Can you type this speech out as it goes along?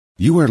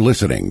You are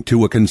listening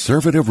to a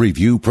Conservative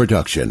Review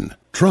production.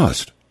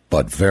 Trust,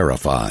 but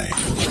verify.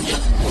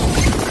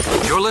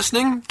 You're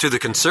listening to The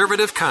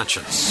Conservative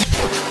Conscience.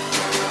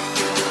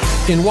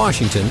 In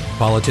Washington,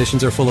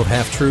 politicians are full of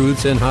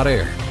half-truths and hot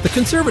air. The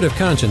Conservative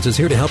Conscience is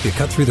here to help you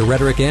cut through the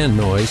rhetoric and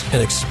noise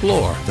and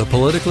explore the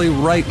politically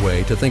right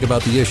way to think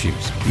about the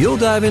issues. You'll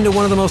dive into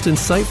one of the most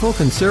insightful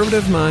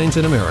conservative minds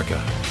in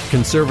America.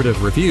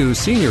 Conservative Review's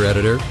senior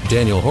editor,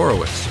 Daniel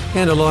Horowitz.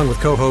 And along with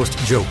co-host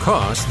Joe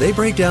Koss, they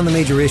break down the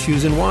major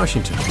issues in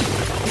Washington.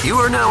 You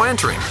are now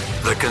entering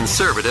The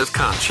Conservative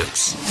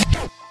Conscience.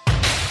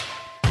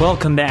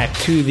 Welcome back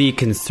to The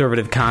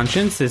Conservative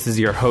Conscience. This is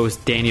your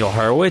host, Daniel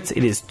Horowitz.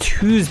 It is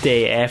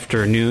Tuesday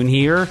afternoon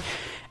here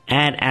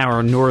at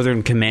our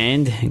Northern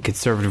Command in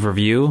Conservative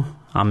Review.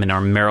 I'm in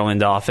our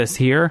Maryland office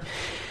here.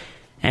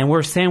 And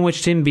we're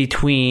sandwiched in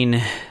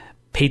between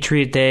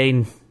Patriot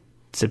Day,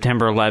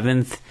 September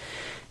 11th,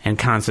 and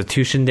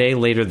Constitution Day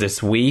later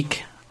this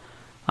week.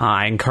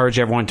 I encourage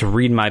everyone to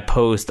read my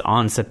post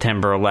on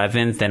September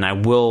 11th, and I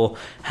will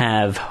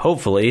have,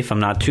 hopefully, if I'm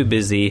not too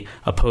busy,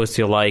 a post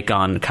you'll like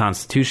on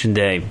Constitution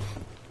Day.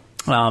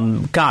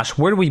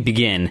 Where do we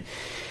begin?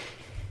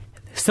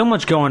 So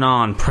much going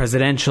on,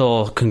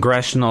 presidential,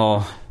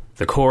 congressional,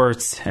 the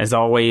courts. As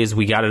always,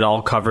 we got it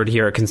all covered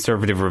here at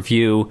Conservative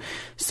Review.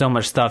 So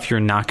much stuff you're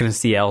not going to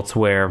see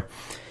elsewhere.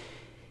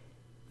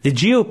 The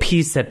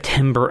GOP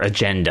September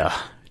agenda,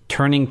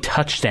 turning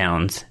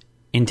touchdowns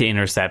into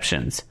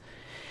interceptions.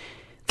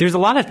 There's a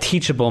lot of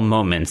teachable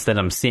moments that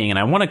I'm seeing, and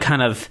I want to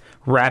kind of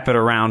wrap it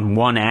around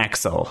one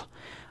axle.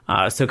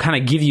 So kind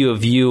of give you a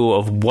view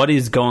of what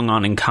is going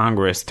on in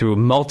Congress through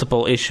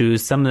multiple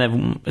issues. Some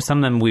of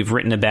them we've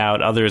written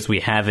about, others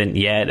we haven't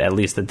yet, at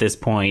least at this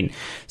point.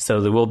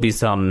 So there will be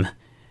some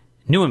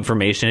new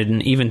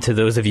information, even to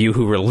those of you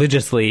who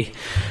religiously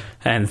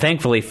and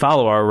thankfully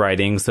follow our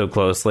writing so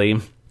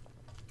closely.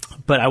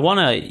 But I want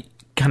to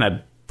kind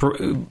of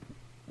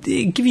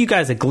give you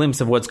guys a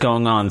glimpse of what's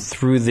going on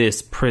through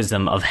this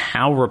prism of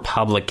how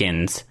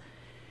Republicans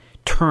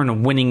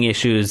turn winning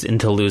issues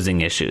into losing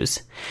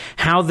issues.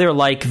 How they're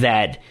like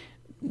that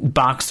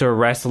boxer,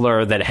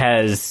 wrestler that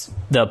has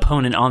the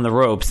opponent on the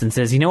ropes and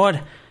says, you know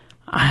what,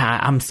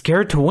 I'm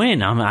scared to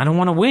win. I don't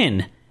want to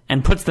win,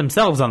 and puts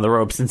themselves on the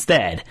ropes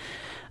instead.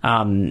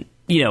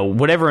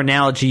 Whatever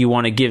analogy you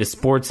want to give, a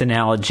sports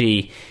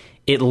analogy,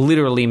 it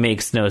literally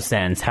makes no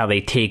sense how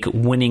they take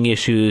winning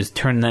issues,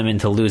 turn them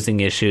into losing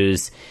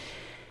issues.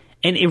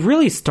 And it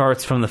really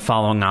starts from the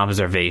following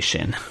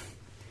observation.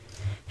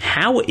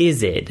 How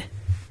is it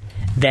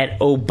that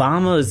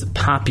Obama's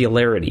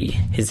popularity,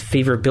 his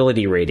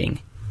favorability rating,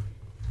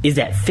 is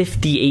at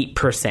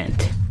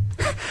 58%?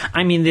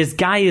 I mean, this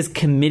guy is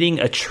committing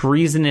a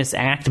treasonous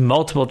act,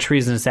 multiple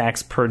treasonous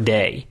acts per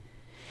day.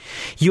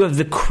 You have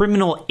the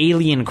criminal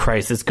alien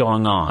crisis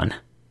going on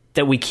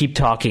that we keep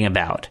talking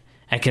about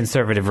at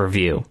Conservative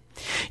Review.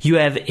 You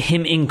have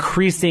him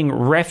increasing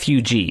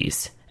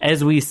refugees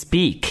as we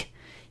speak.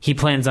 He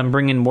plans on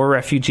bringing more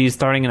refugees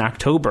starting in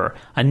October,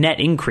 a net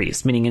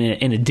increase, meaning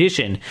in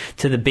addition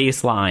to the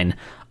baseline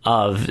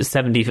of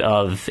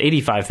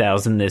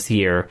 85,000 this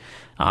year,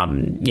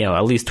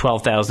 at least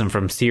 12,000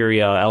 from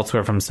Syria,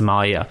 elsewhere from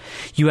Somalia.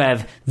 You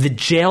have the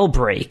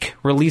jailbreak,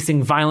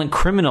 releasing violent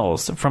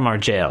criminals from our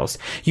jails.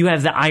 You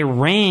have the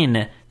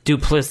Iran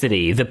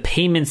duplicity, the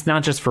payments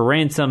not just for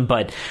ransom,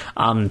 but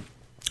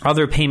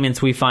other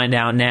payments we find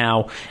out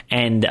now,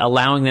 and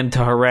allowing them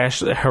to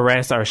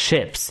harass our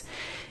ships.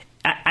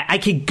 I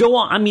could go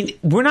on. I mean,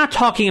 we're not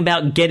talking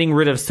about getting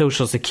rid of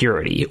Social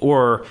Security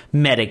or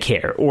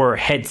Medicare or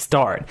Head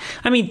Start.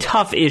 I mean,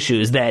 tough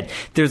issues that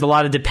there's a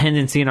lot of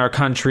dependency in our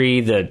country,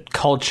 the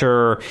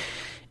culture.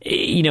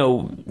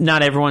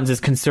 Not everyone's as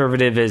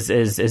conservative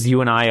as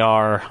you and I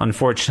are,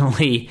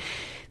 unfortunately.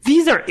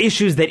 These are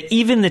issues that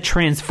even the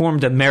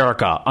transformed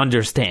America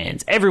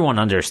understands. Everyone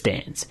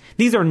understands.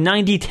 These are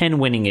 90-10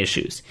 winning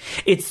issues.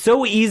 It's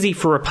so easy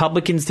for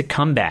Republicans to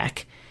come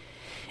back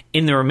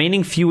in the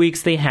remaining few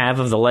weeks they have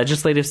of the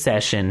legislative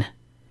session.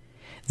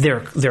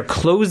 Their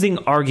closing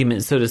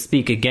argument, so to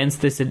speak,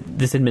 against this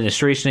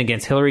administration,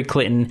 against Hillary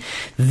Clinton.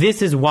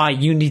 This is why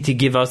you need to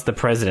give us the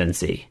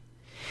presidency.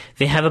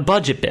 They have a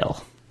budget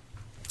bill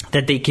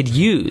that they could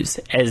use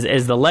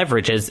as the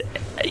leverage. As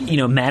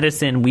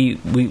Madison,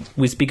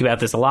 we speak about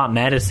this a lot.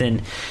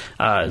 Madison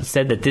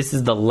said that this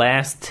is the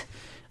last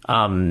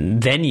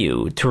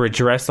venue to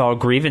redress all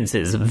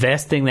grievances,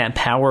 vesting that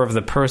power of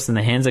the purse in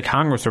the hands of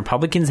Congress.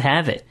 Republicans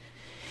have it.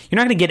 You're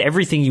not going to get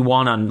everything you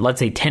want on, let's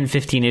say, 10,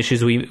 15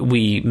 issues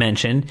we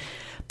mentioned,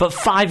 but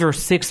 5 or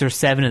 6 or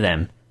 7 of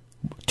them,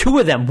 2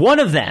 of them, 1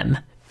 of them,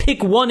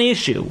 pick one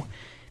issue.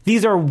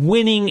 These are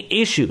winning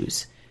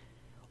issues.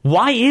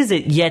 Why is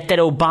it yet that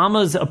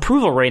Obama's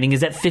approval rating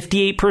is at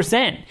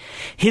 58%?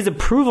 His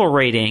approval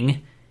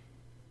rating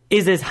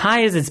is as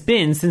high as it's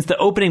been since the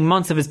opening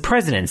months of his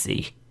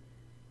presidency.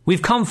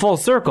 We've come full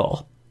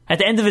circle at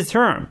the end of his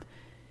term.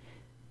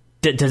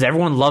 Does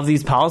everyone love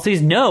these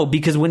policies? No,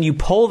 because when you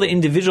poll the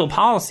individual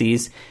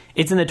policies,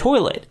 it's in the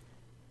toilet.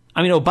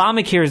 I mean,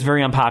 Obamacare is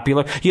very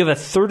unpopular. You have a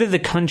third of the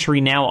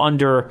country now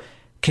under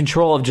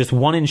control of just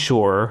one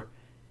insurer.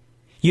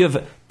 You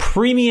have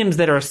premiums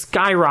that are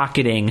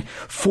skyrocketing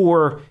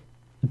for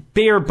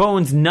bare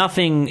bones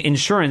nothing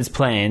insurance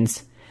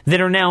plans that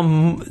are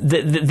now,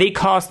 they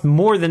cost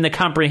more than the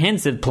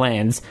comprehensive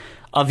plans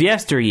of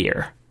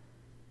yesteryear.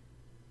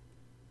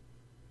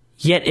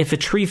 Yet if a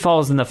tree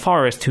falls in the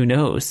forest, who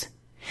knows?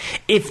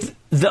 If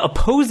the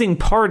opposing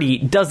party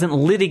doesn't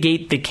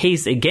litigate the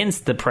case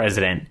against the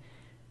president,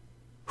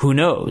 who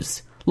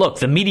knows? Look,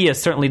 the media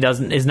certainly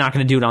is not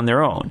going to do it on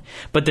their own,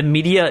 but the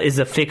media is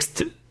a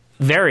fixed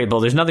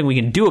variable. There's nothing we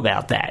can do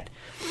about that.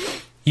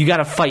 You got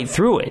to fight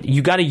through it.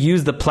 You got to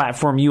use the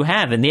platform you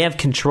have, and they have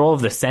control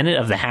of the Senate,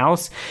 of the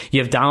House. You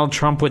have Donald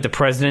Trump with the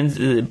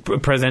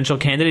presidential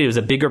candidate. It was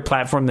a bigger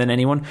platform than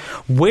anyone.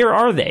 Where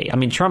are they? I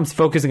mean, Trump's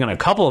focusing on a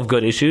couple of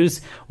good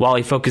issues while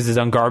he focuses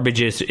on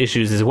garbage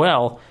issues as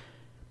well.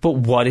 But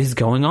what is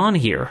going on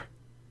here?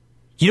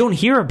 You don't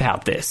hear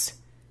about this.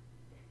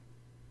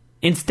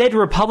 Instead,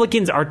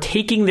 Republicans are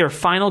taking their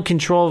final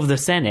control of the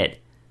Senate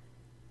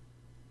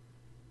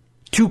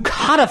to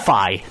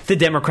codify the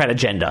Democrat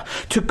agenda,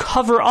 to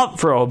cover up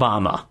for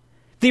Obama.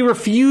 They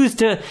refuse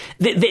to,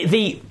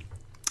 they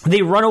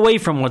run away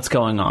from what's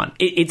going on.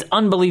 It's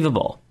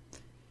unbelievable.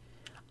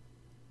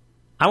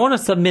 I want to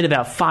submit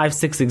about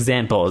 5-6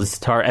 examples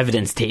to our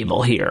evidence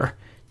table here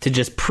to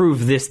just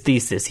prove this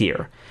thesis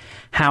here.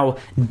 How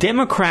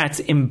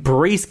Democrats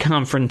embrace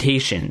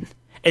confrontation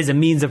as a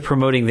means of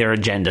promoting their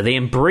agenda. They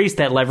embrace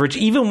that leverage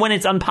even when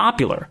it's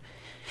unpopular.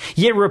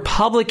 Yet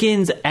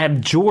Republicans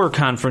abjure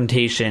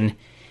confrontation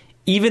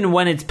even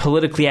when it's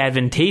politically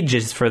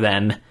advantageous for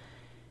them,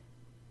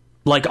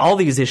 like all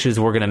these issues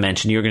we're going to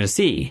mention, you're going to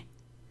see.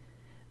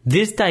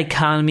 This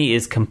dichotomy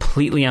is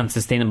completely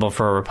unsustainable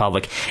for a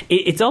republic.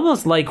 It's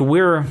almost like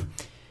we're,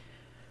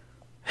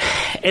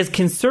 as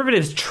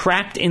conservatives,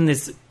 trapped in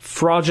this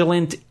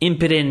fraudulent,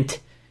 impotent,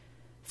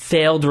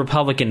 failed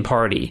Republican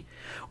Party.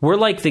 We're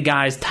like the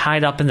guys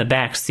tied up in the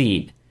back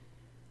seat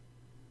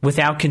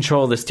without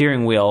control of the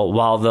steering wheel,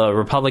 while the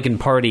Republican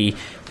Party,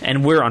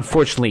 and we're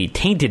unfortunately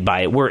tainted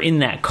by it, we're in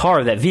that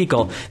car, that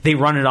vehicle, they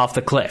run it off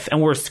the cliff, and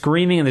we're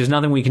screaming, and there's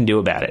nothing we can do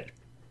about it.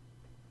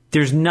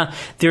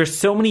 There's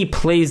so many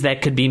plays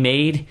that could be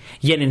made,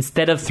 yet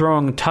instead of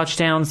throwing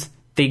touchdowns,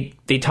 they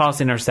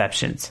toss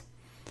interceptions.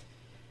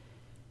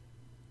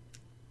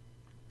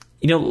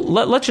 You know,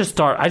 let's just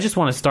start. I just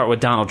want to start with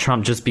Donald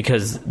Trump just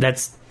because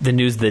that's the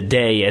news of the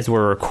day as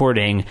we're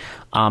recording.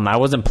 I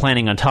wasn't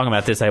planning on talking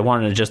about this. I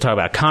wanted to just talk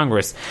about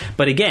Congress.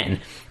 But again,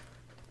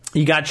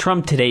 you got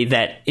Trump today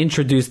that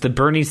introduced the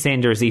Bernie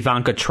Sanders,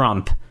 Ivanka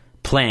Trump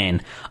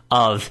plan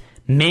of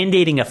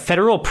mandating a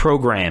federal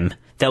program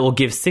that will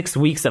give 6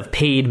 weeks of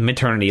paid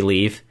maternity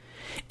leave,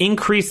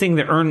 increasing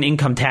the earned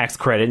income tax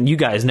credit. And you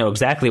guys know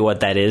exactly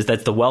what that is.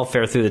 That's the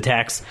welfare through the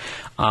tax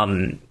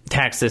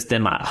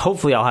system.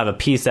 Hopefully I'll have a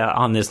piece out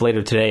on this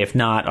later today. If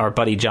not, our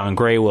buddy John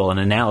Gray will, an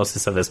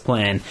analysis of this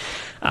plan.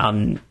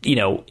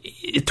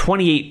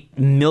 28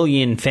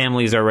 million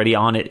families are already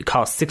on it. It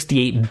costs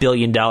 $68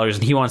 billion,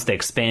 and he wants to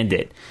expand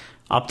it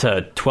up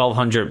to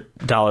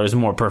 $1,200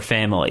 more per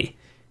family.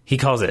 He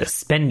calls it a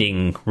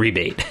spending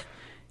rebate.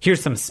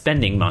 Here's some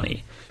spending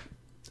money.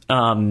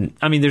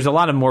 There's a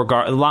lot more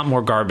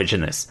garbage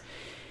in this.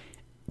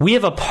 We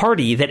have a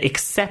party that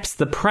accepts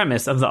the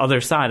premise of the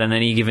other side on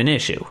any given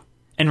issue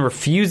and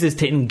refuses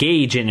to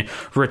engage in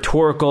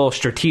rhetorical,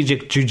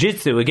 strategic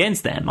jujitsu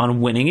against them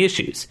on winning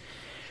issues.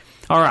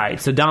 All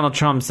right, so Donald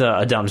Trump's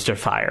a dumpster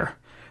fire.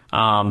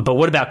 But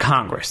what about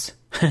Congress?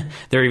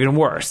 They're even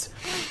worse.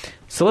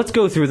 So let's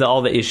go through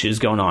all the issues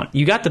going on.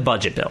 You got the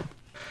budget bill.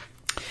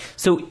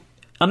 So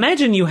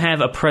imagine you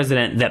have a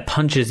president that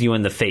punches you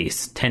in the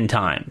face 10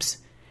 times.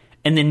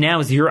 And then now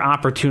is your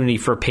opportunity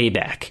for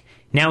payback.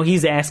 Now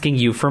he's asking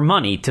you for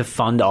money to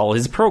fund all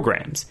his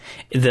programs.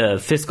 The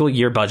fiscal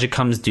year budget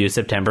comes due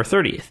September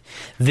 30th.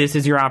 This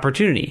is your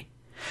opportunity.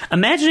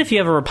 Imagine if you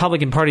have a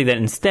Republican Party that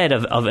instead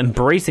of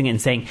embracing it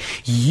and saying,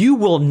 you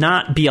will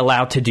not be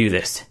allowed to do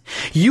this.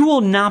 You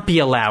will not be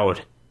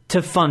allowed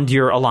to fund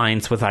your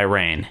alliance with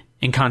Iran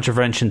in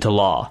contravention to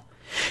law.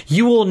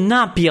 You will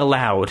not be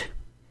allowed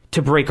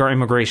to break our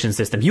immigration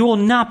system. You will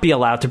not be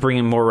allowed to bring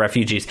in more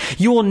refugees.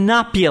 You will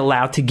not be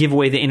allowed to give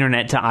away the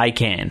internet to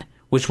ICANN,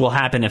 which will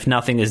happen if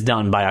nothing is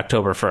done by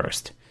October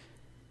 1st.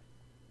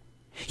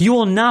 You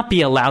will not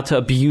be allowed to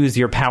abuse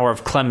your power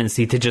of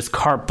clemency to just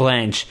carte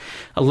blanche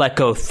let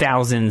go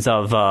thousands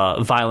of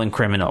violent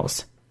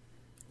criminals.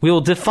 We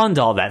will defund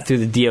all that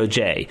through the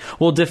DOJ.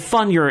 We'll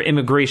defund your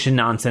immigration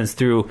nonsense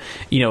through,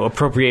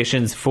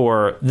 appropriations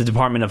for the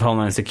Department of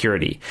Homeland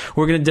Security.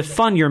 We're going to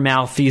defund your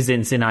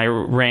malfeasance in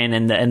Iran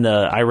and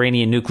the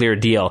Iranian nuclear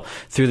deal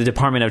through the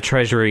Department of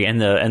Treasury and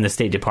the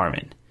State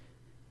Department.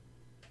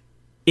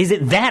 Is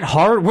it that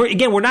hard?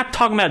 We're not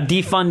talking about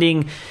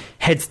defunding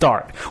Head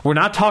Start. We're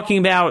not talking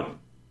about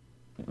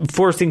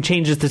forcing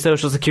changes to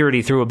Social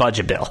Security through a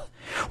budget bill.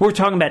 We're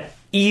talking about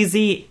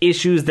easy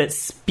issues that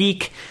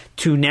speak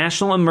to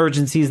national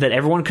emergencies that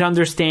everyone can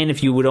understand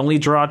if you would only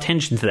draw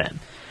attention to them.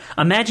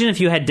 Imagine if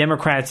you had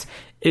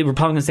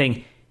Republicans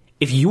saying,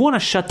 if you want to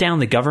shut down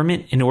the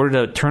government in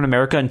order to turn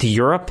America into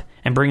Europe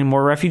and bring in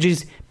more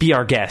refugees, be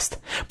our guest.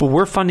 But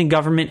we're funding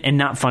government and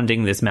not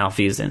funding this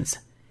malfeasance.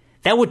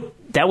 That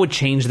would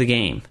change the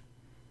game.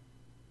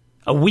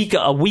 A week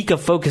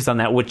of focus on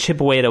that would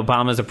chip away at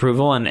Obama's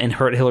approval and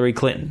hurt Hillary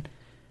Clinton.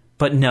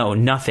 But no,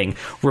 nothing.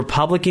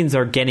 Republicans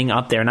are getting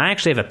up there. And I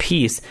actually have a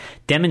piece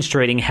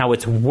demonstrating how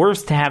it's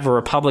worse to have a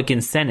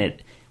Republican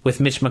Senate with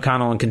Mitch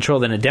McConnell in control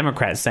than a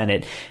Democrat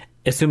Senate,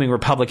 assuming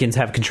Republicans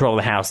have control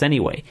of the House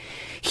anyway.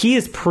 He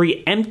is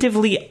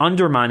preemptively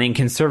undermining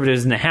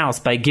conservatives in the House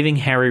by giving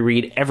Harry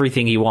Reid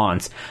everything he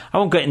wants. I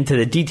won't get into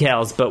the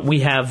details, but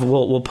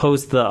we'll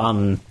post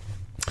the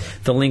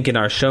link in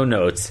our show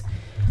notes.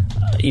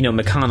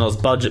 McConnell's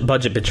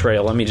budget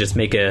betrayal. Let me just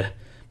make a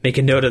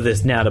note of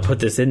this now to put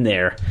this in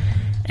there.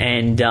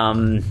 And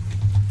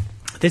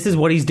this is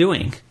what he's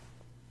doing.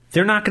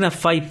 They're not going to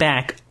fight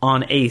back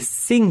on a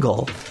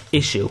single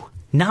issue.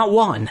 Not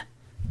one.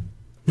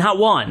 Not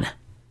one.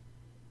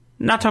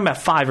 I'm not talking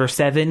about 5 or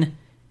 7.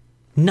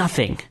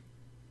 Nothing.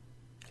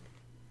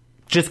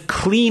 Just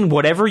clean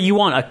whatever you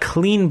want. A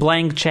clean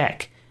blank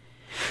check.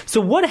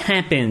 So what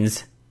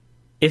happens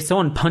if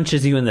someone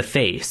punches you in the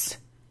face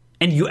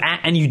and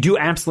you do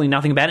absolutely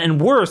nothing about it?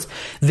 And worse,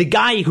 the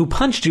guy who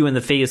punched you in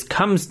the face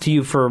comes to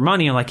you for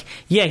money and like,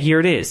 yeah, here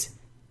it is.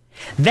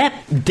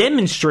 That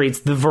demonstrates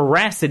the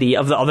veracity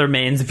of the other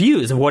man's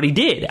views of what he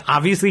did.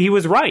 Obviously, he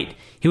was right.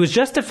 He was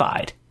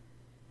justified.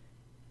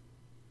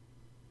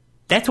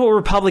 That's what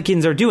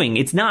Republicans are doing.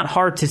 It's not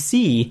hard to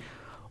see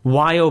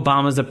why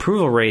Obama's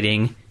approval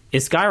rating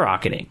is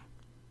skyrocketing.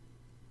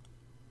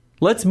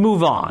 Let's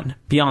move on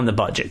beyond the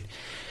budget.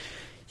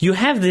 You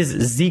have this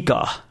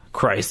Zika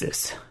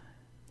crisis.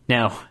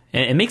 Now,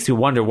 it makes you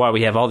wonder why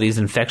we have all these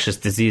infectious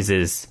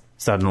diseases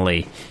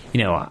suddenly.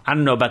 I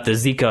don't know about the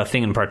Zika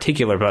thing in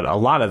particular, but a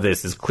lot of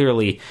this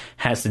clearly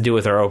has to do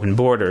with our open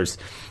borders.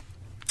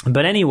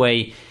 But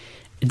anyway,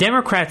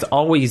 Democrats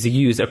always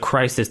use a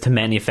crisis to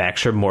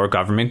manufacture more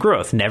government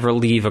growth, never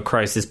leave a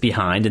crisis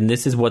behind. And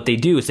this is what they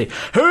do, say,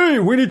 hey,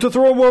 we need to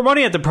throw more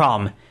money at the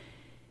problem.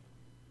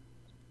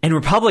 And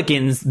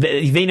Republicans,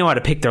 they know how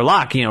to pick their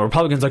lock.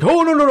 Republicans like,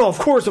 oh, no, of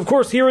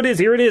course, here it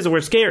is, we're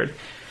scared.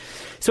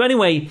 So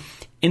anyway,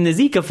 in the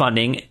Zika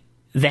funding,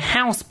 the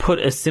House put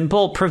a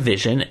simple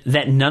provision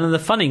that none of the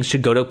funding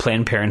should go to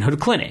Planned Parenthood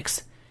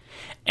clinics.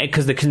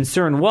 Because the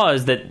concern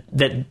was that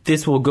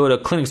this will go to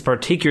clinics,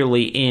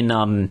 particularly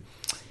in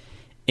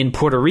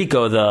Puerto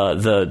Rico,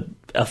 the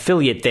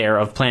affiliate there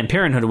of Planned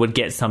Parenthood would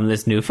get some of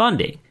this new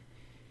funding.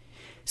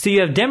 So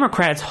you have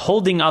Democrats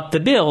holding up the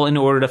bill in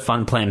order to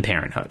fund Planned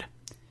Parenthood.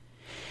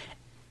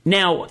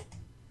 Now,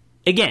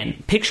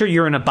 again, picture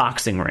you're in a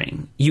boxing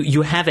ring.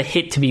 You have a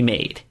hit to be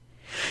made.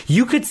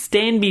 You could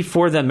stand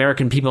before the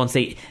American people and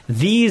say,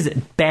 these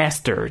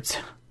bastards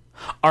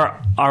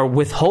are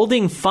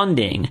withholding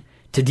funding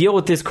to deal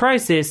with this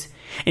crisis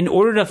in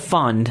order to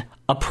fund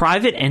a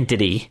private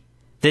entity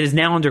that is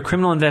now under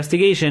criminal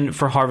investigation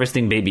for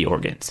harvesting baby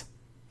organs.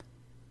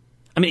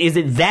 I mean, is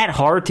it that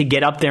hard to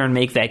get up there and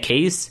make that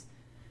case?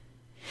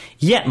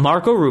 Yet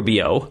Marco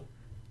Rubio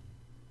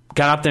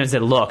got up there and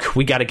said, look,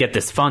 we got to get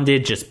this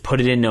funded. Just put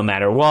it in no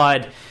matter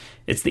what.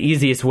 It's the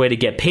easiest way to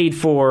get paid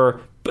for.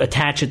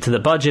 Attach it to the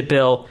budget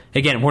bill.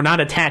 Again, we're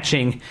not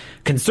attaching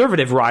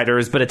conservative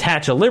riders, but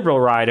attach a liberal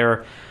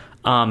rider.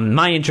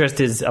 My interest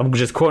is, I'm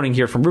just quoting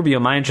here from Rubio,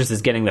 my interest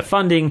is getting the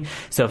funding.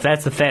 So if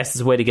that's the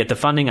fastest way to get the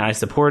funding, I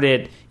support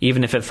it,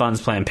 even if it funds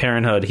Planned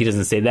Parenthood. He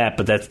doesn't say that,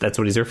 but that's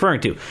what he's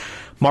referring to.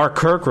 Mark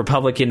Kirk,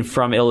 Republican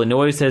from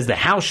Illinois, says the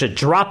House should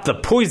drop the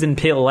poison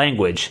pill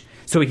language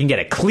so we can get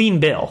a clean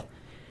bill.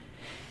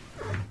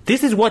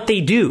 This is what they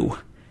do.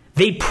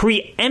 They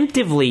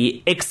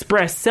preemptively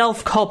express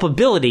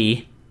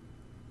self-culpability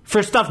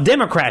for stuff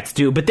Democrats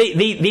do, but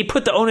they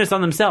put the onus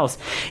on themselves.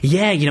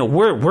 Yeah,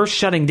 we're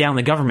shutting down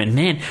the government.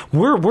 Man,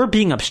 we're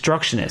being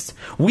obstructionists.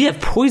 We have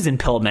poison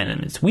pill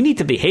amendments. We need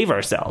to behave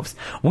ourselves.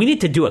 We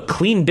need to do a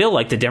clean bill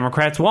like the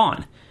Democrats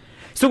want.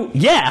 So,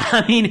 yeah,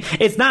 I mean,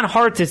 it's not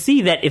hard to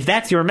see that if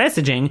that's your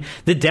messaging,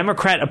 the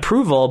Democrat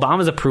approval,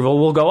 Obama's approval,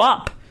 will go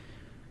up.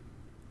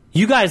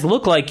 You guys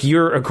look like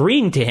you're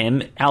agreeing to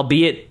him,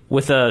 albeit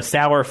with a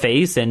sour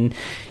face, and,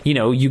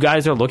 you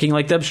guys are looking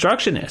like the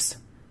obstructionists.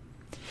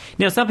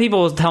 Some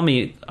people will tell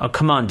me, oh,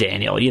 come on,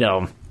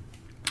 Daniel,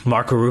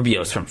 Marco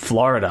Rubio's from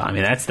Florida. I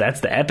mean, that's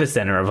the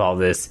epicenter of all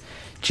this.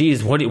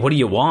 Geez, what do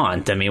you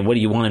want? I mean, what do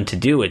you want him to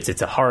do?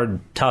 It's a hard,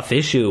 tough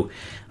issue.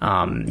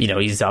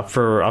 He's up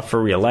for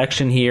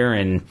re-election here,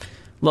 and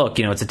look,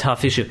 it's a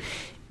tough issue.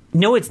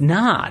 No, it's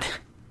not.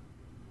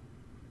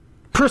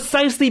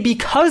 Precisely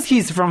because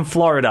he's from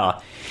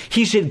Florida,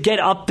 he should get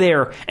up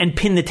there and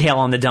pin the tail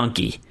on the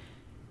donkey.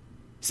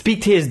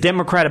 Speak to his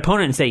Democrat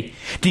opponent and say,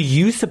 do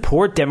you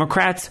support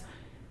Democrats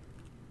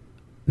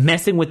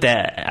messing with the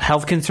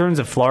health concerns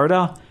of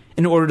Florida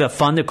in order to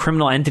fund a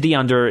criminal entity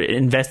under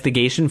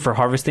investigation for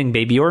harvesting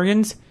baby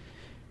organs?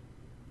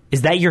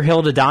 Is that your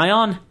hill to die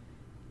on?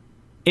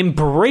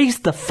 Embrace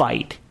the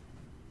fight.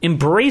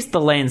 Embrace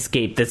the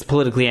landscape that's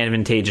politically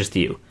advantageous to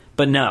you.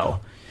 But no.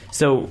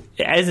 So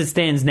as it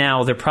stands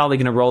now, they're probably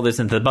going to roll this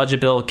into the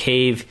budget bill,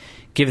 give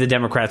the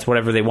Democrats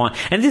whatever they want.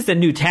 And this is a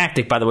new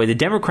tactic, by the way. The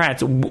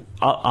Democrats,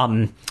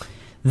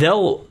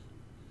 they'll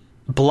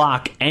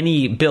block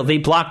any bill. They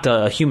blocked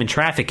a human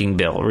trafficking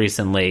bill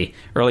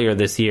earlier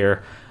this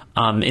year,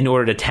 in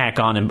order to tack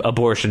on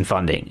abortion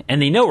funding.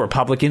 And they know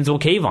Republicans will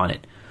cave on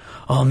it.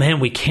 Oh, man,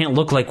 we can't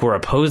look like we're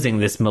opposing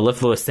this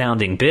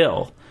mellifluous-sounding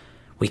bill.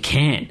 We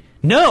can't.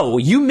 No,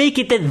 you make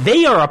it that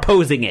they are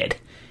opposing it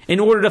in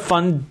order to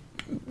fund,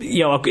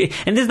 and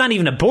this is not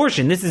even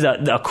abortion. This is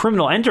a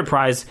criminal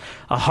enterprise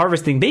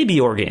harvesting baby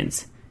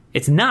organs.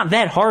 It's not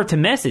that hard to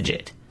message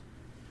it.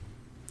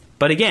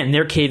 But again,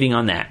 they're caving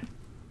on that.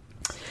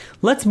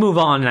 Let's move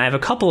on, and I have a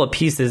couple of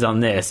pieces on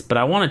this, but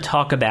I want to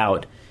talk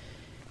about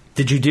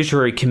the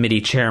Judiciary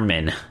Committee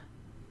chairman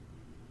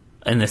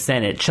in the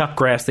Senate, Chuck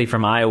Grassley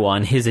from Iowa,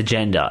 and his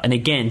agenda. And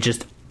again,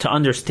 just to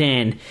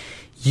understand,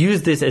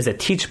 use this as a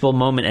teachable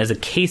moment, as a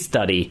case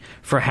study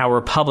for how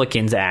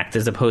Republicans act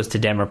as opposed to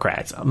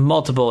Democrats.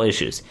 Multiple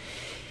issues.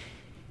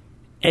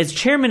 As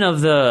chairman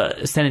of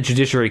the Senate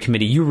Judiciary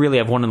Committee, you really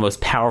have one of the most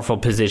powerful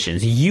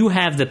positions. You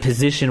have the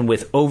position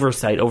with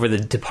oversight over the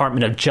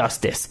Department of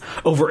Justice,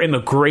 over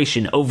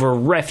immigration, over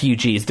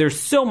refugees. There's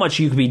so much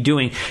you could be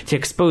doing to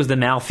expose the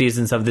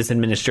malfeasance of this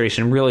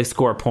administration, really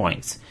score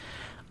points.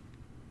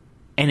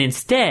 And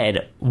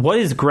instead, what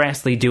is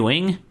Grassley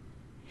doing?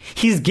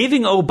 He's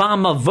giving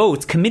Obama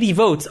votes, committee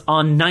votes,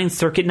 on Ninth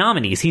Circuit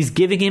nominees. He's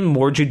giving him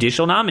more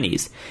judicial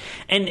nominees.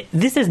 And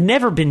this has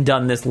never been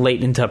done this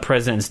late into a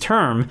president's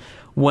term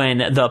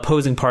when the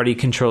opposing party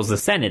controls the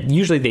Senate.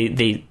 Usually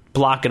they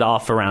block it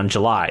off around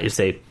July. You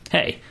say,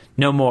 hey,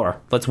 no more.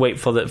 Let's wait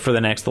for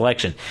the next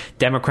election.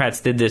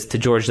 Democrats did this to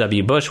George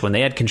W. Bush when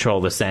they had control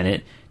of the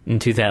Senate in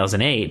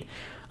 2008.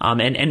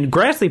 And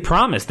Grassley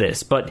promised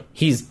this, but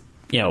he's,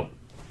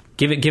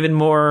 given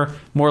more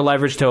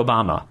leverage to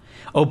Obama.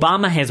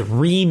 Obama has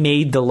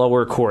remade the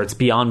lower courts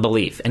beyond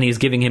belief, and he's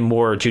giving him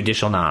more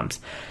judicial noms.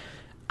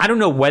 I don't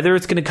know whether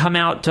it's going to come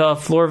out to a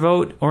floor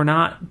vote or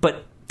not,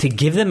 but to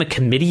give them a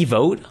committee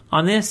vote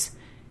on this,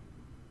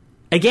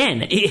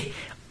 again,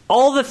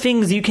 all the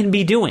things you can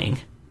be doing.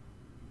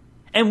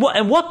 And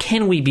what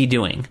can we be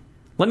doing?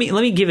 Let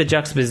me give a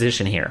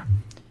juxtaposition here.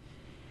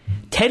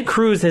 Ted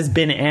Cruz has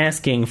been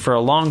asking for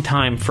a long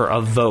time for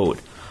a vote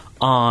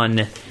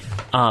on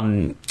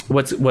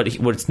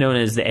what's known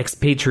as the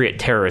Expatriate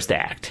Terrorist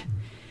Act.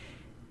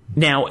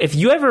 Now, if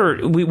you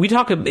ever... We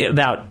talk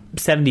about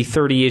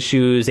 70-30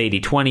 issues,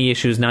 80-20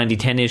 issues,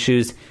 90-10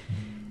 issues.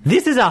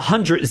 This is a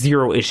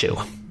 100-0 issue.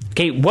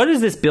 Okay, what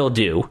does this bill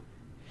do?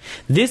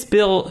 This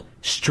bill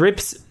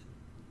strips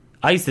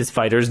ISIS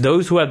fighters,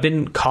 those who have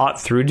been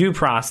caught through due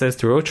process,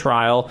 through a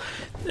trial,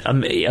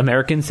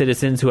 American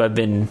citizens who have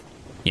been,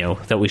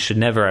 that we should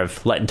never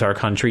have let into our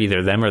country,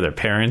 either them or their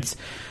parents,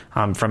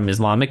 from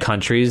Islamic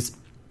countries.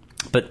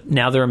 But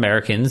now they're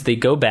Americans. They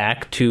go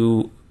back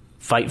to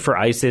fight for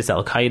ISIS,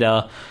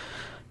 Al-Qaeda.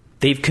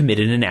 They've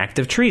committed an act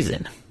of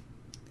treason.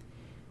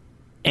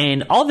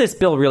 And all this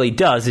bill really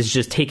does is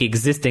just take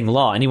existing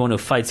law. Anyone who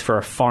fights for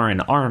a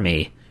foreign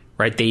army,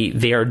 right,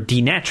 they are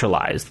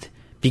denaturalized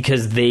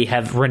because they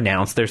have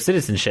renounced their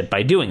citizenship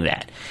by doing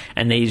that.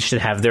 And they should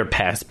have their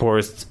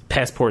passports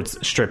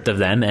stripped of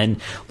them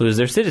and lose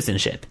their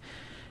citizenship.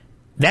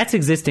 That's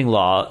existing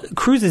law.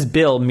 Cruz's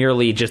bill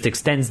merely just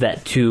extends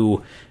that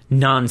to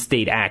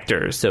non-state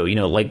actors. So,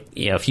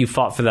 if you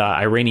fought for the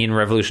Iranian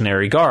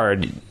Revolutionary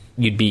Guard,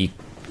 you'd be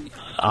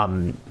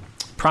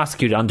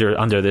prosecuted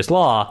under this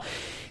law.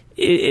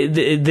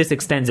 This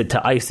extends it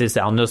to ISIS,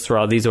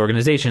 al-Nusra, these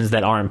organizations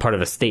that aren't part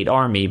of a state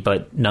army,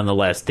 but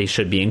nonetheless, they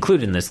should be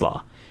included in this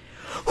law.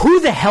 Who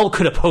the hell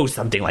could oppose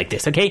something like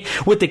this, okay?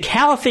 With the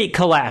caliphate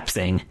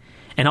collapsing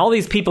and all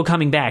these people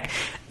coming back,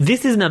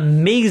 this is an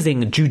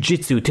amazing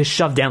jujitsu to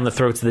shove down the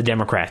throats of the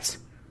Democrats.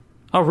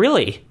 Oh,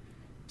 really?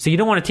 So you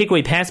don't want to take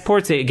away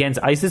passports against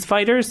ISIS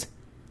fighters?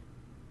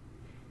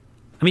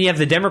 I mean, you have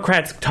the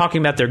Democrats talking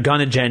about their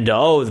gun agenda.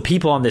 Oh, the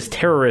people on this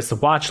terrorist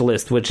watch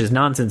list, which is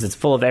nonsense. It's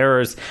full of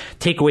errors.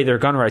 Take away their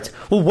gun rights.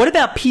 Well, what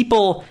about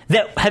people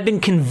that have been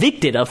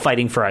convicted of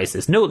fighting for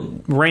ISIS? No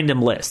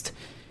random list.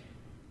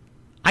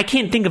 I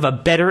can't think of a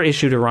better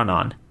issue to run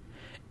on.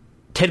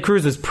 Ted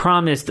Cruz was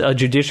promised a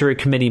Judiciary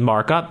Committee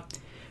markup.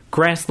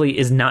 Grassley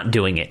is not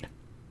doing it.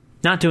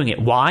 Not doing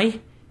it. Why?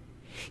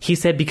 He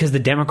said because the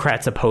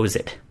Democrats oppose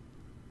it.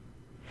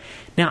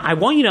 Now, I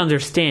want you to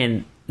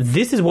understand,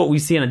 this is what we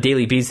see on a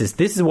daily basis.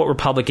 This is what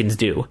Republicans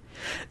do.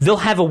 They'll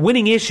have a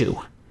winning issue.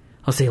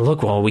 I'll say,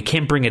 look, well, we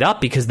can't bring it up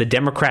because the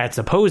Democrats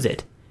oppose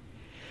it.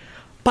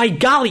 By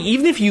golly,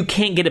 even if you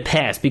can't get it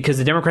passed because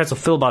the Democrats will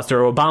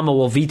filibuster or Obama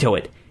will veto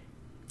it,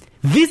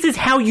 this is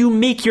how you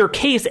make your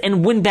case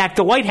and win back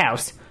the White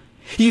House.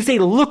 You say,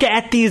 look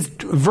at these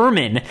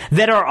vermin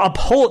that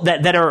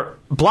are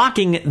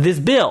blocking this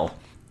bill.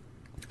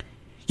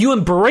 You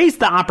embrace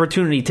the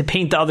opportunity to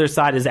paint the other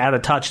side as out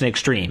of touch and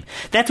extreme.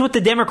 That's what the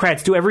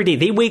Democrats do every day.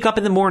 They wake up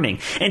in the morning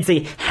and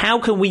say, how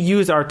can we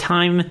use our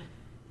time,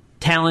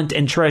 talent,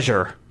 and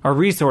treasure, our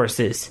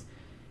resources,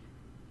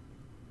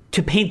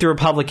 to paint the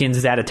Republicans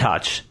as out of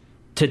touch,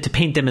 to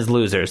paint them as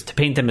losers, to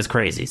paint them as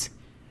crazies.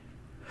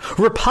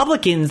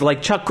 Republicans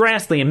like Chuck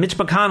Grassley and Mitch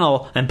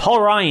McConnell and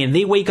Paul Ryan,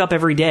 they wake up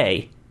every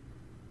day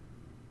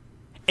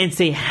and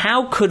say,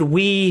 how could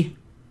we,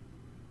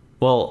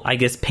 well, I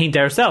guess paint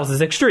ourselves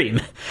as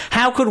extreme.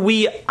 How could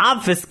we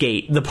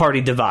obfuscate the party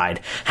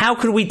divide? How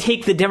could we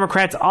take the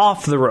Democrats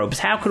off the ropes?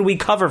 How could we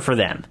cover for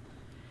them?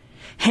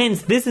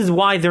 Hence, this is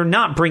why they're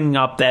not bringing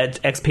up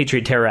that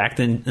Expatriate Terror Act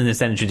in the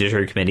Senate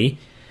Judiciary Committee,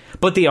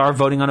 but they are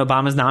voting on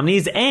Obama's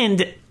nominees.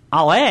 And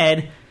I'll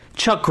add,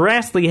 Chuck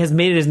Grassley has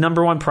made it his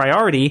number one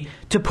priority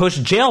to push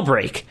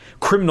jailbreak,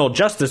 criminal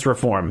justice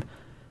reform,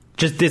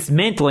 just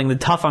dismantling the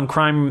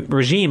tough-on-crime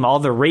regime, all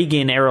the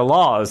Reagan-era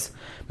laws,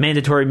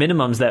 mandatory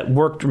minimums that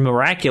worked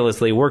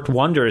miraculously, worked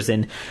wonders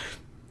in,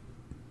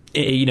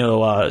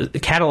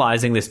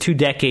 catalyzing this 2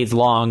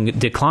 decades-long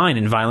decline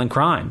in violent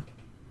crime.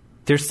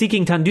 They're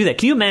seeking to undo that.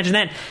 Can you imagine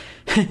that?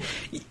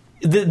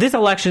 This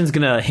election is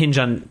going to hinge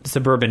on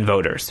suburban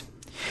voters.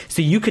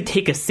 So you could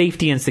take a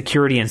safety and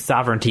security and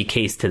sovereignty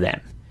case to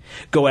them.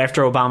 Go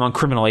after Obama on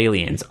criminal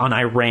aliens, on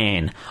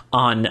Iran,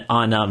 on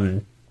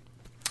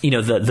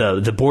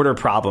the border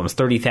problems,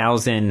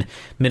 30,000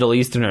 Middle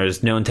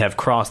Easterners known to have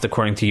crossed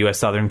according to U.S.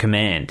 Southern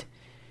Command.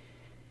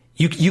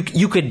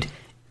 You could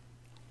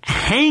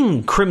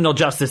hang criminal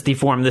justice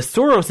reform, the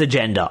Soros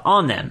agenda,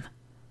 on them.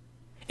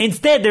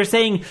 Instead, they're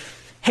saying,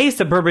 hey,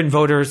 suburban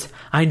voters,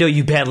 I know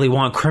you badly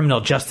want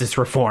criminal justice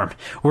reform.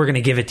 We're going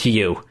to give it to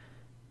you.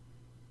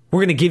 We're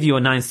going to give you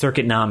a Ninth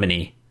Circuit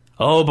nominee.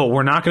 Oh, but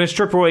we're not going to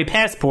strip away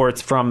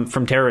passports from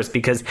terrorists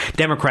because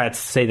Democrats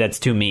say that's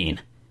too mean.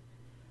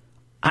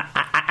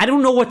 I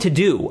don't know what to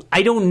do.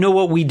 I don't know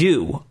what we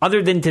do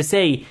other than to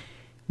say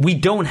we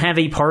don't have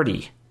a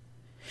party.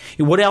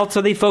 What else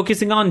are they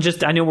focusing on?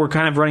 I know we're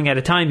kind of running out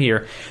of time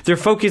here. They're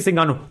focusing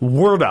on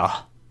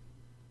WRBA.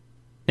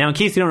 Now, in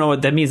case you don't know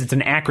what that means, it's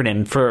an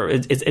acronym for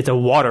it's a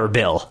water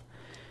bill.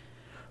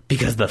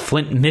 Because the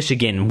Flint,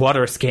 Michigan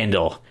water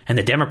scandal, and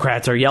the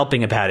Democrats are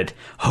yelping about it.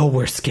 Oh,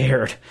 we're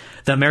scared.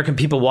 The American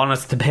people want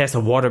us to pass a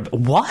water bill.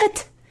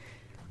 What?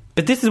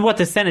 But this is what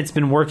the Senate's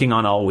been working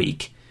on all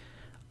week.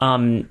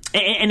 And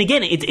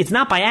again, it's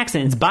not by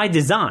accident. It's by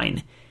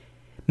design.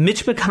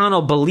 Mitch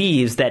McConnell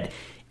believes that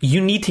you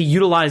need to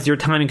utilize your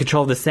time and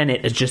control of the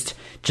Senate as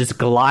just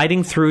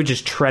gliding through,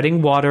 just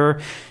treading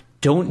water.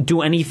 Don't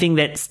do anything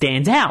that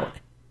stands out.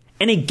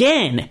 And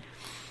again,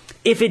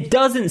 if it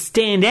doesn't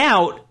stand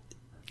out,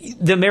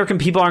 the American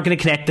people aren't going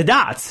to connect the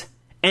dots.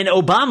 And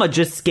Obama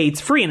just skates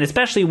free. And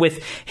especially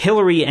with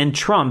Hillary and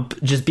Trump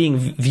just being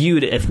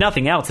viewed, if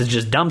nothing else, as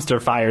just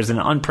dumpster fires and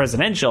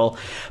unpresidential,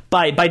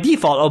 by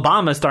default,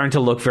 Obama's starting to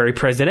look very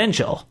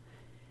presidential.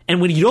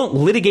 And when you don't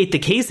litigate the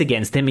case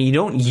against him and you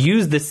don't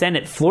use the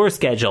Senate floor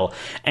schedule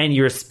and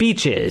your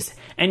speeches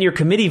and your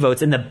committee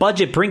votes and the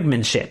budget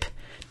brinkmanship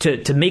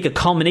to make a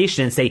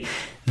culmination and say,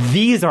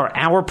 these are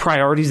our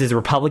priorities as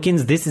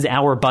Republicans. This is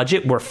our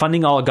budget. We're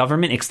funding all of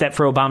government except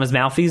for Obama's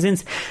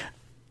malfeasance.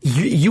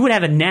 You would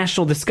have a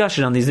national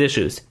discussion on these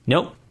issues.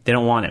 Nope, they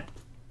don't want it.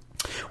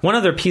 One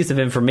other piece of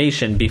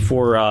information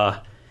before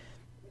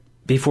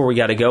we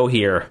got to go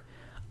here.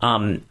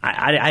 I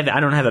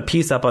don't have a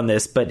piece up on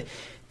this, but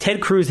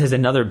Ted Cruz has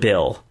another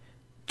bill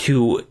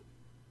to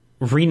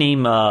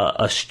rename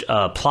a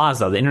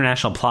plaza, the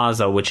International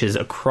Plaza, which is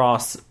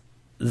across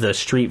the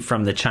street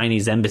from the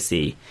Chinese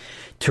embassy,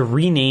 to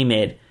rename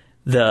it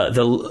the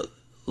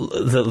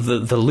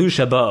Liu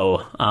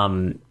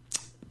Xiaobo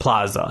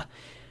Plaza.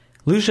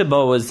 Liu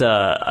Xiaobo was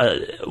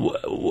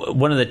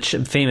one of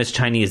the famous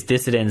Chinese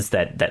dissidents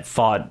that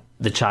fought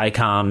the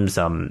Chi-Coms.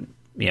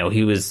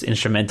 He was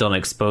instrumental in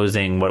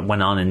exposing what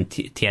went on in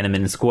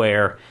Tiananmen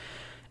Square.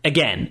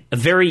 Again, a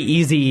very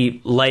easy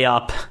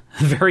layup,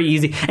 very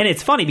easy. And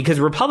it's funny because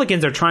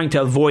Republicans are trying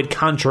to avoid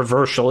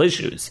controversial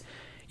issues.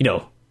 You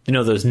know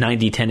those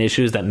 90-10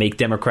 issues that make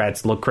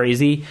Democrats look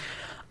crazy?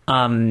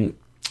 And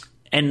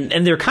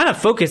they're kind of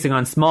focusing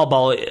on small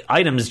ball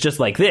items just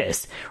like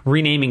this,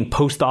 renaming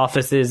post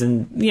offices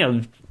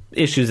and,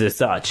 issues as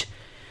such.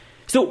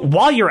 So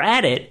while you're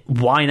at it,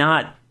 why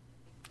not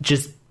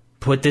just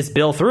put this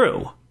bill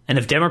through? And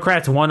if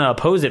Democrats want to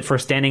oppose it for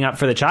standing up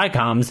for the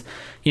Chi-Coms,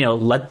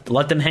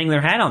 let them hang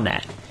their hat on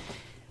that.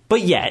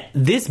 But yet,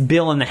 this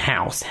bill in the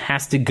House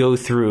has to go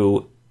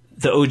through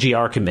the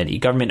OGR committee,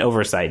 government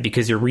oversight,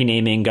 because you're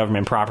renaming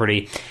government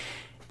property.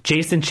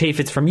 Jason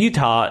Chaffetz from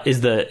Utah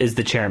is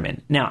the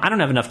chairman. Now, I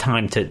don't have enough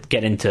time to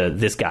get into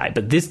this guy,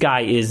 but this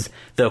guy is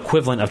the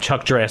equivalent of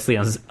Chuck Grassley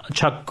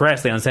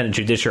on Senate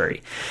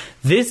Judiciary.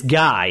 This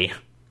guy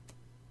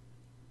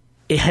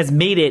has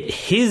made it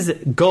his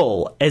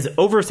goal as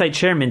oversight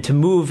chairman to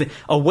move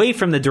away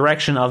from the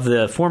direction of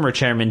the former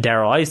chairman,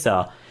 Darrell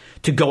Issa,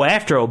 to go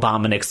after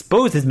Obama and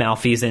expose his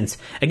malfeasance.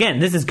 Again,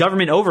 this is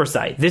government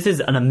oversight. This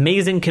is an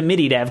amazing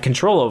committee to have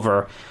control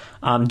over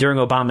during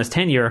Obama's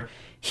tenure.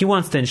 He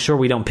wants to ensure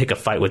we don't pick a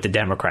fight with the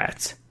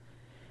Democrats.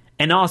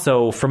 And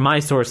also, from my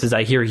sources,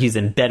 I hear he's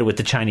in bed with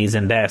the Chinese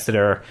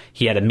ambassador.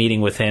 He had a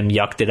meeting with him,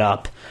 yucked it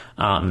up.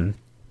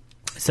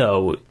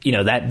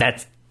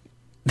 That's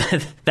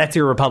That's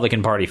your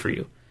Republican Party for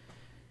you.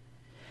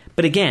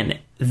 But again,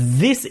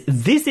 this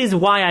is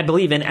why I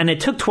believe in, and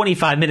it took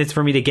 25 minutes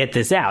for me to get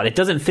this out. It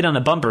doesn't fit on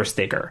a bumper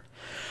sticker.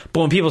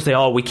 But when people say,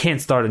 oh, we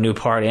can't start a new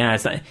party, and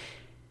it's like,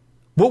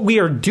 what we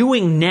are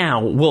doing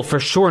now will for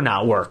sure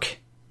not work.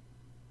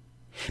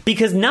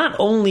 Because not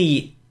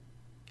only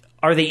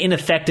are they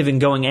ineffective in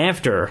going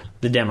after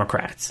the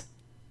Democrats,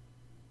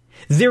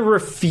 their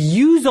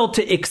refusal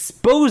to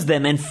expose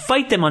them and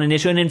fight them on an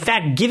issue, and in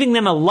fact giving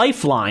them a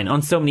lifeline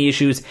on so many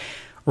issues,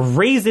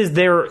 raises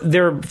their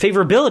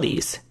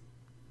favorabilities.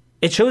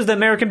 It shows the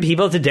American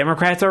people that the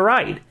Democrats are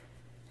right.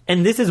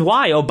 And this is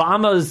why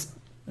Obama's,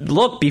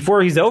 look,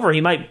 before he's over,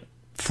 he might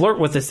flirt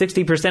with a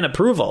 60%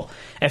 approval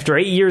after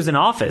 8 years in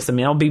office. I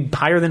mean, it'll be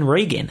higher than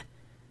Reagan.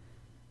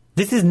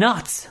 This is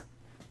nuts.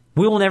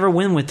 We will never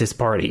win with this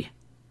party.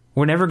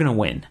 We're never going to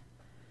win.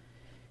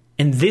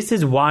 And this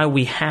is why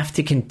we have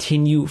to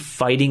continue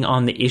fighting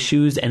on the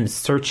issues and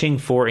searching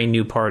for a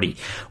new party.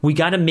 We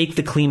got to make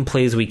the clean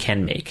plays we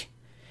can make.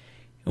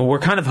 We're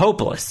kind of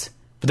hopeless.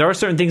 But there are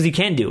certain things you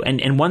can do.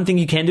 And one thing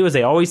you can do, as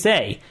I always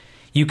say,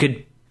 you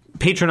could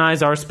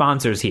patronize our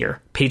sponsors here.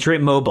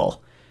 Patriot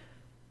Mobile.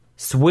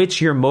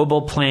 Switch your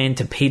mobile plan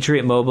to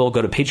Patriot Mobile.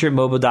 Go to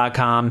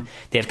patriotmobile.com.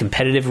 They have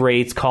competitive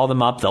rates. Call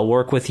them up. They'll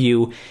work with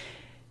you.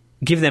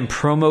 Give them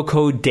promo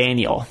code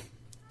Daniel.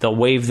 They'll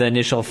waive the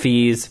initial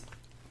fees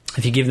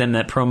if you give them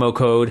that promo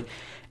code.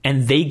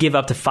 And they give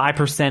up to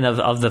 5%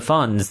 of the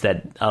funds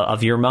that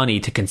of your money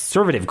to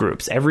conservative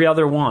groups. Every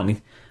other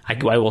one,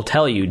 I will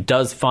tell you,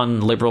 does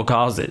fund liberal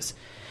causes.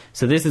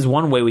 So this is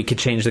one way we could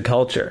change the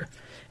culture.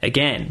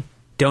 Again,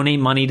 donate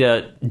money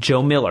to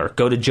Joe Miller.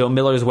 Go to Joe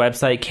Miller's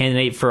website,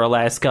 candidate for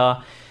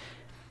Alaska.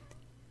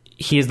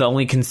 He is the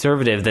only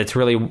conservative that's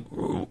really,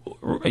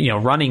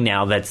 running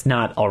now that's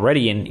not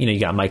already in. You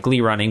got Mike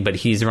Lee running, but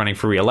he's running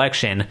for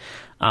re-election.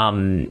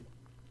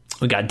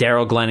 We got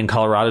Darrell Glenn in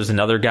Colorado is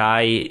another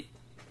guy.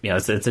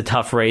 It's a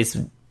tough race.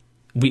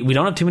 We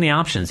don't have too many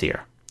options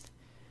here.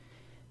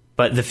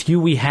 But the few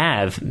we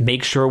have,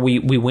 make sure we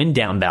win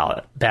down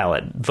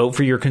ballot. Vote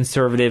for your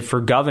conservative for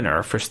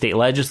governor, for state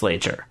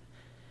legislature.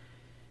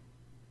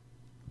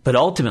 But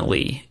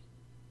ultimately,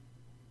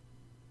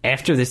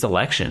 after this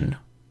election,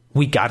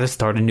 we got to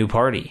start a new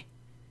party.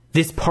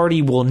 This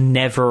party will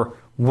never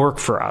work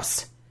for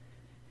us.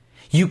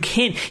 You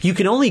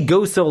can only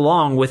go so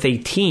long with a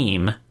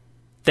team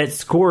that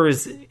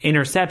scores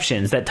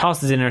interceptions, that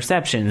tosses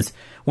interceptions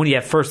when you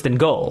have first and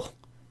goal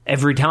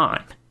every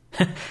time.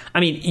 I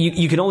mean,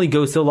 you can only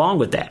go so long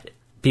with that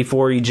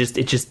before it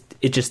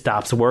just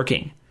stops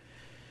working.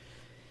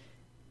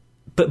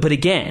 But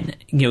again,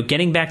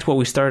 getting back to what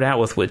we started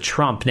out with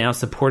Trump now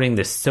supporting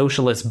this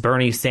socialist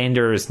Bernie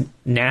Sanders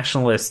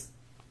nationalist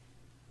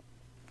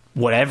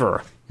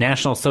whatever,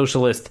 national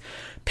socialist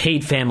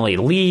paid family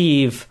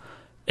leave,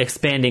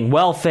 expanding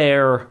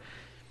welfare,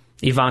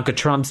 Ivanka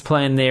Trump's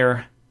plan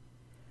there.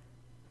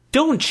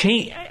 Don't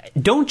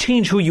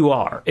change who you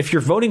are. If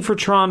you're voting for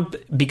Trump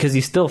because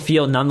you still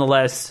feel,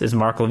 nonetheless, as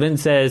Mark Levin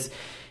says,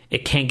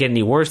 it can't get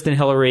any worse than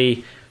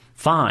Hillary,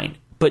 fine.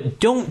 But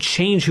don't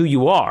change who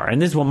you are.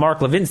 And this is what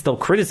Mark Levin still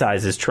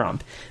criticizes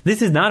Trump.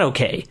 This is not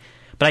okay.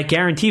 But I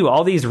guarantee you,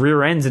 all these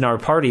rear ends in our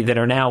party that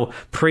are now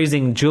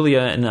praising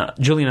Julian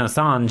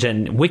Assange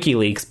and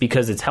WikiLeaks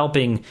because it's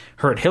helping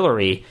hurt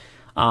Hillary,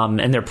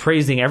 and they're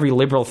praising every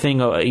liberal thing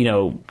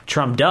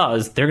Trump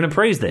does, they're going to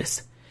praise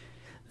this.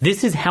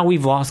 This is how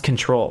we've lost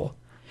control,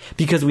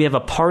 because we have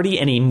a party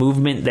and a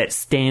movement that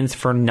stands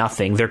for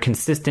nothing. They're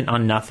consistent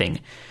on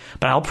nothing.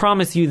 But I'll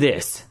promise you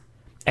this.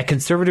 At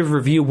Conservative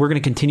Review, we're going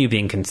to continue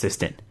being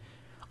consistent.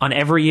 On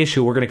every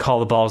issue, we're going to call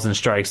the balls and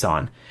strikes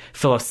on.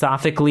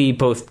 Philosophically,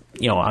 both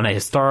on a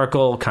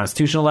historical,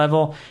 constitutional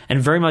level,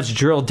 and very much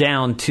drill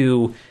down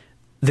to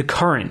the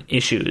current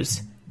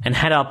issues and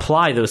how to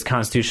apply those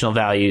constitutional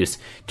values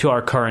to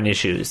our current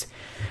issues.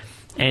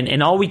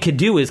 And all we could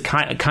do is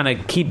kind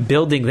of keep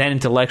building that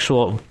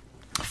intellectual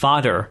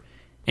fodder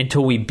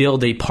until we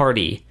build a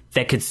party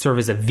that could serve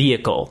as a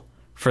vehicle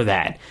for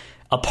that.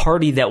 A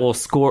party that will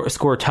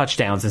score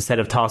touchdowns instead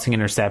of tossing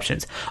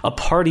interceptions. A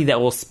party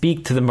that will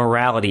speak to the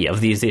morality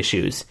of these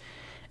issues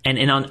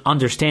and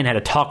understand how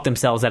to talk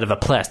themselves out of a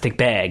plastic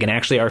bag and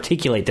actually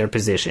articulate their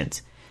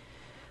positions.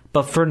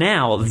 But for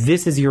now,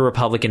 this is your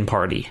Republican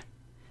Party.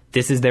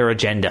 This is their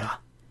agenda.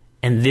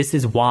 And this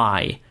is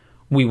why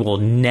we will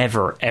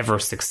never, ever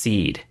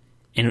succeed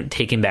in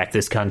taking back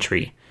this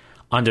country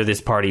under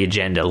this party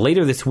agenda.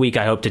 Later this week,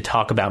 I hope to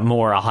talk about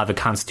more. I'll have a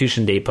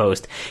Constitution Day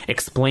post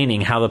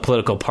explaining how the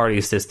political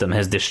party system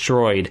has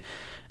destroyed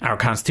our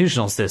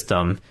constitutional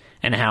system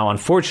and how,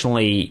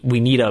 unfortunately, we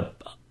need a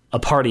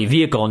party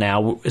vehicle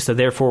now, so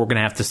therefore we're going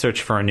to have to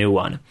search for a new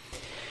one.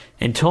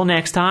 Until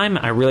next time,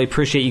 I really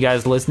appreciate you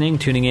guys listening,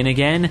 tuning in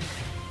again.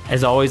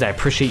 As always, I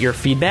appreciate your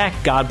feedback.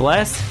 God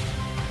bless.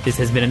 This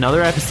has been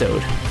another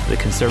episode of The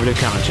Conservative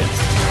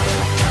Conscience.